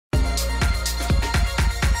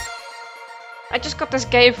I just got this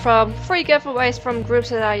game from free giveaways from groups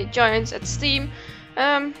that I joined at Steam.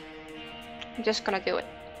 I'm just gonna do it.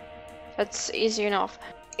 That's easy enough.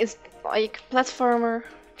 It's like platformer,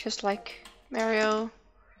 just like Mario,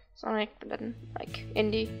 Sonic, but then like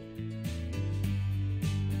indie.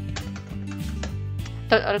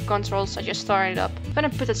 The other controls, I just started up. I'm gonna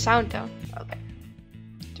put the sound down. Okay.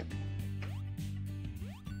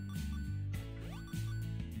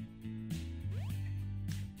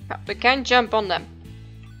 Oh, we can't jump on them.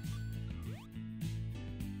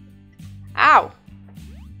 Ow!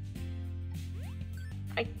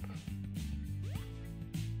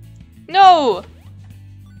 No!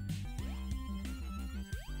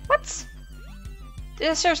 What? Did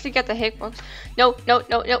I seriously get the hitbox? No, no,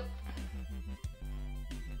 no, no.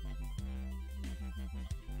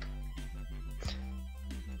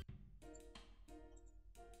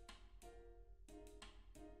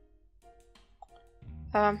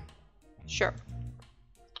 Sure.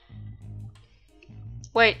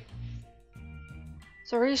 Wait.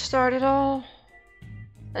 So restart it all?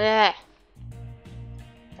 Yeah.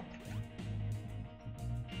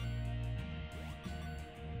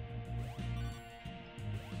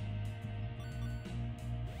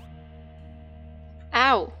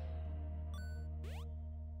 Ow.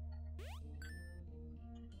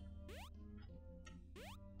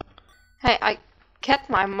 Hey, I kept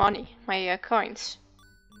my money, my coins.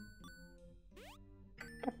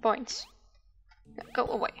 My points. No, go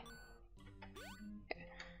away.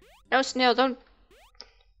 No, snail, don't.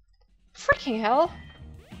 Freaking hell.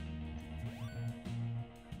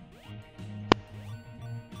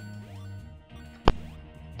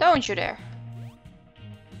 Don't you dare.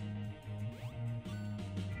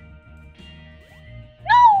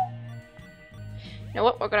 No! You know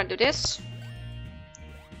what? We're gonna do this.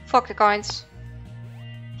 Fuck the coins.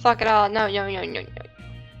 Fuck it all. No, no, no, no, no.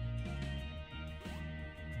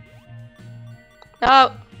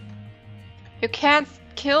 No! You can't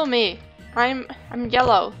kill me. I'm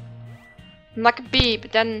yellow. I'm like a bee,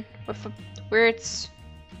 but then with a weird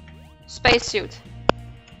spacesuit.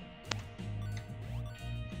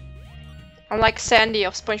 I'm like Sandy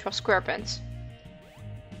of SpongeBob SquarePants.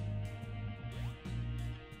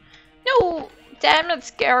 No! Damn that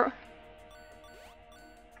scare.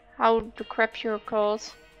 How the crap you're called.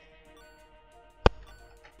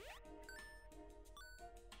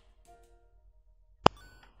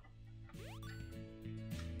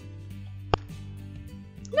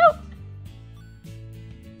 No!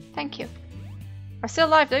 Thank you. I'm still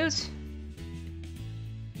alive, dudes.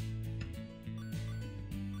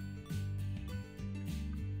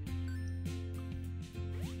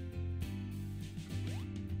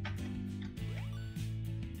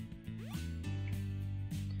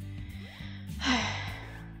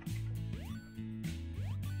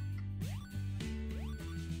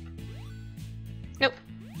 Nope.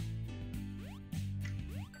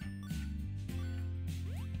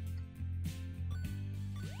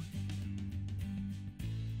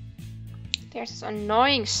 There's this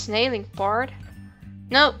annoying snailing part.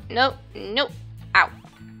 No, no, no. Ow.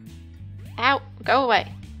 Ow. Go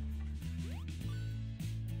away.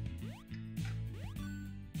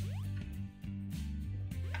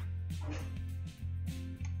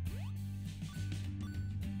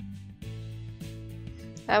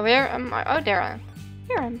 Where am I? Oh, there I am.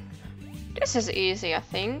 Here I am. This is easy, I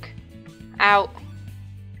think. Ow.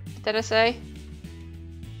 What did I say?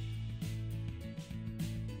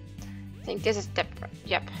 I think this is different.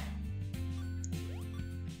 Yep.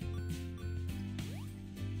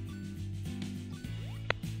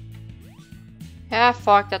 Yeah,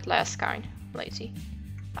 fuck that last kind. Lazy.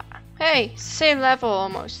 Hey, same level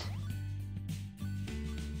almost.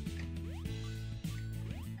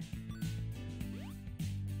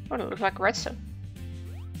 Oh, it looks like redstone.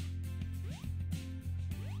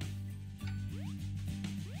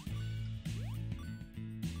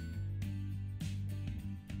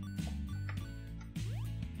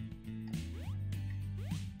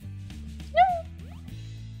 No.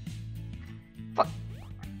 Fuck.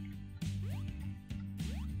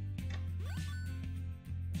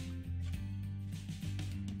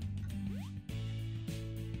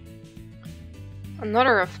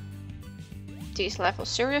 Another of these levels,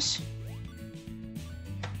 serious?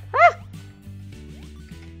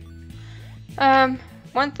 Ah!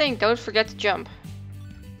 One thing, don't forget to jump.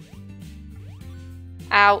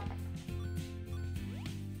 Ow.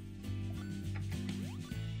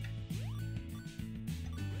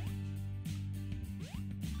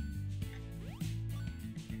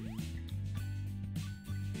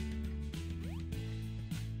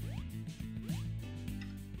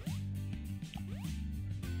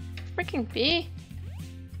 freaking bee?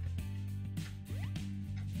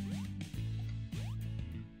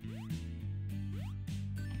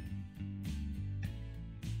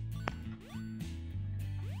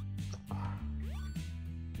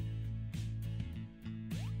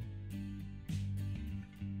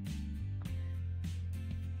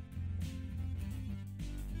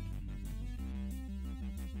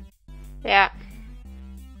 Yeah.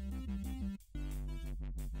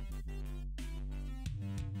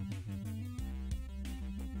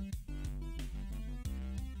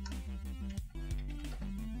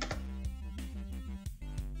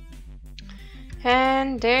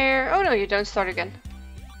 And there. Oh no, you don't start again.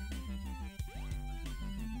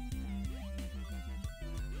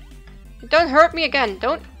 Don't hurt me again.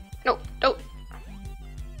 Don't. No, don't.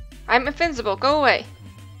 I'm invincible. Go away.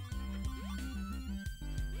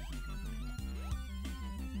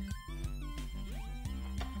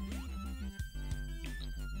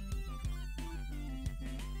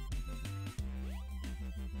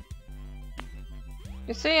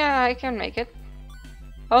 You see, I can make it.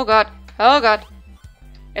 Oh god. Oh god.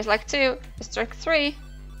 It's like 2. It's like 3.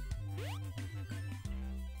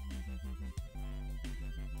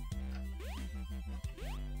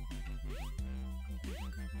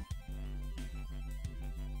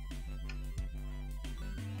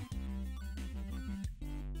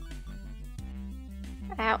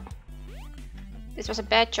 Ow. This was a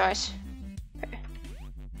bad choice. Okay.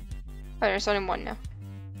 Oh, there's only one now.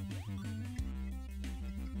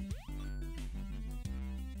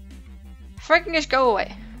 Freaking just go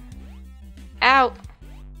away. Ow.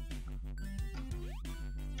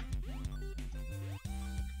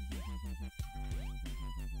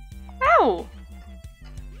 Ow.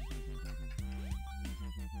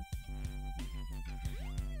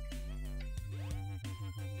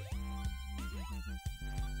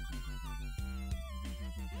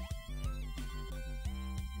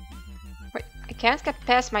 Wait, I can't get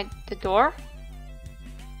past the door?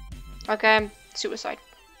 Okay, I'm suicide.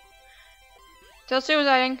 Still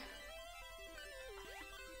suiciding.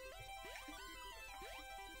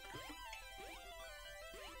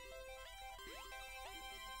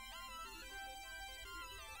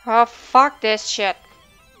 Oh, fuck this shit.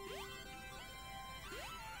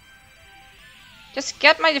 Just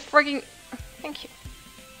get my freaking... Thank you.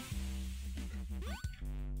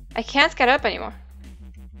 I can't get up anymore.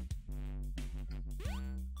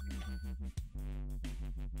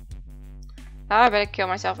 Oh, I better kill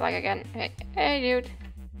myself like again. Hey dude.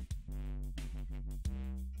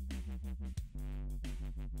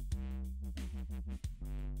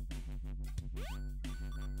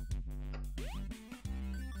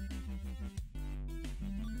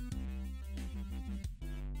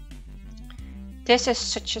 This is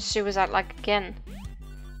such a suicide like again.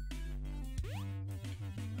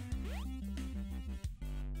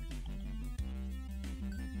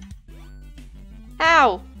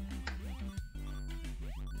 Ow!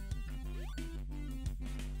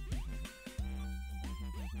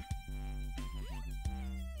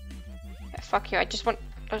 Fuck you, I just want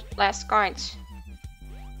those last coins.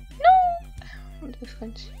 No! I want those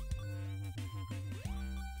coins.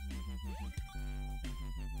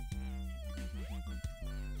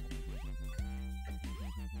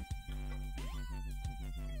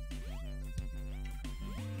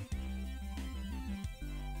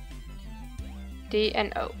 D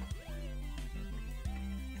and O.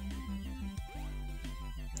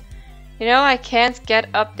 You know, I can't get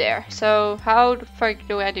up there, so how the fuck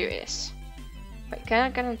do I do this? Wait, can I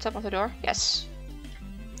get on top of the door? Yes.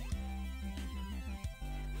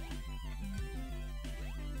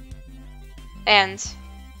 And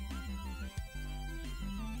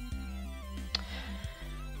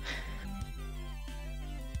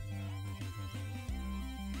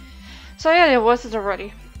so yeah, it was it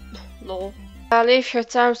already. Lol. Leave your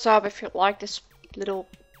thumbs up if you like this little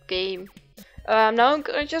game. Now I'm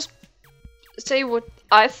gonna just say what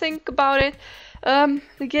I think about it.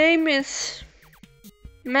 The game is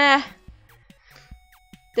meh.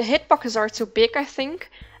 The hitboxes are too big, I think.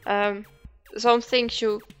 Some things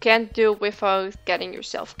you can't do without getting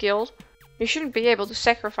yourself killed. You shouldn't be able to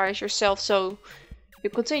sacrifice yourself, so you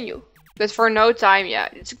continue. But for no time, yeah,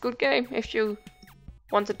 it's a good game if you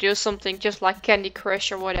want to do something just like Candy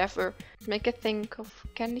Crush or whatever. Make a think of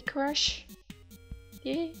Candy Crush.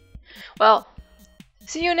 Yeah. Well,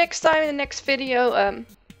 see you next time in the next video.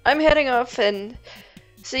 I'm heading off and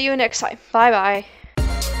see you next time. Bye bye.